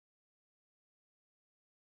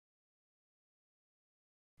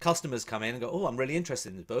customers come in and go, oh, I'm really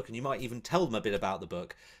interested in the book, and you might even tell them a bit about the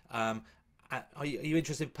book. Are you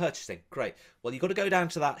interested in purchasing? Great. Well, you've got to go down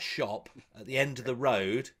to that shop at the end of the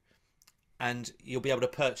road, and you'll be able to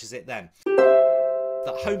purchase it then.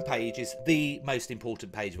 The homepage is the most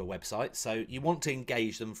important page of a website, so you want to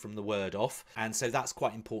engage them from the word off, and so that's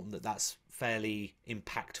quite important that that's fairly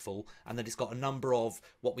impactful, and that it's got a number of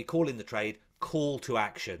what we call in the trade call to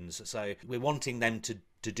actions. So we're wanting them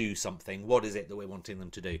to do something. What is it that we're wanting them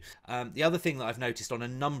to do? The other thing that I've noticed on a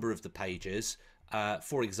number of the pages,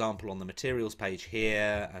 for example on the materials page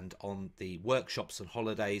here and on the workshops and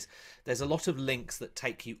holidays, there's a lot of links that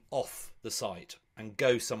take you off the site and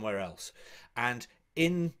go somewhere else. And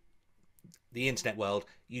in the internet world,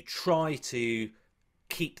 you try to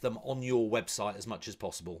keep them on your website as much as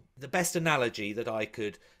possible. The best analogy that I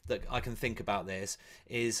can think about this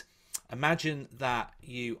is, imagine that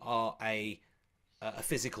you are a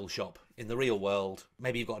physical shop in the real world.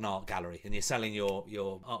 Maybe you've got an art gallery and you're selling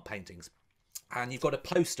your art paintings, and you've got a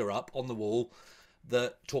poster up on the wall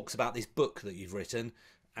that talks about this book that you've written,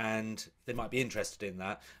 and they might be interested in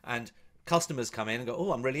that, and customers come in and go,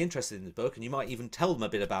 oh, I'm really interested in the book, and you might even tell them a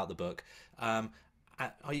bit about the book. Are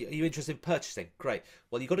you interested in purchasing? Great.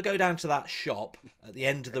 Well, you've got to go down to that shop at the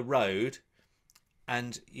end of the road,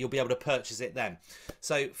 and you'll be able to purchase it then.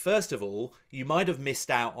 So first of all, you might have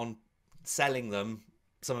missed out on selling them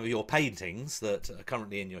some of your paintings that are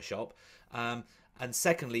currently in your shop. And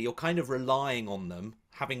secondly, you're kind of relying on them,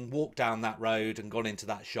 having walked down that road and gone into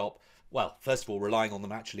that shop. Well, first of all, relying on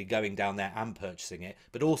them actually going down there and purchasing it,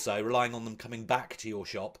 but also relying on them coming back to your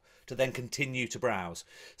shop to then continue to browse.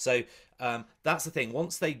 So that's the thing.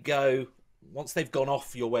 Once they've gone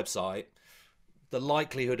off your website, the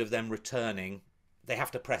likelihood of them returning, they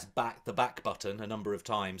have to press the back button a number of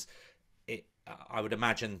times. I would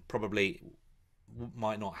imagine probably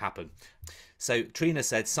might not happen. So Trina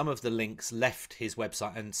said some of the links left his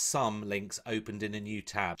website and some links opened in a new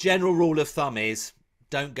tab. General rule of thumb is,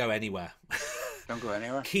 don't go anywhere. Don't go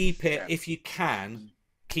anywhere. Keep it, if you can,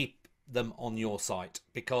 keep them on your site,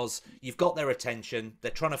 because you've got their attention.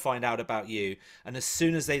 They're trying to find out about you. And as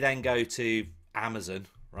soon as they then go to Amazon,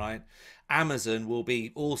 right? Amazon will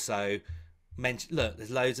be also mention, look,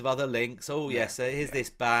 there's loads of other links. Oh, yes, here's this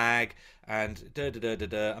bag and da da da da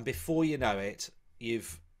da. And before you know it,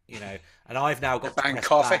 and I've now got to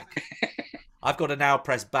press back. I've got to now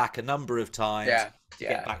press back a number of times to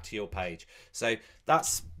get back to your page. So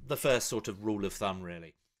that's the first sort of rule of thumb,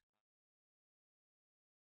 really.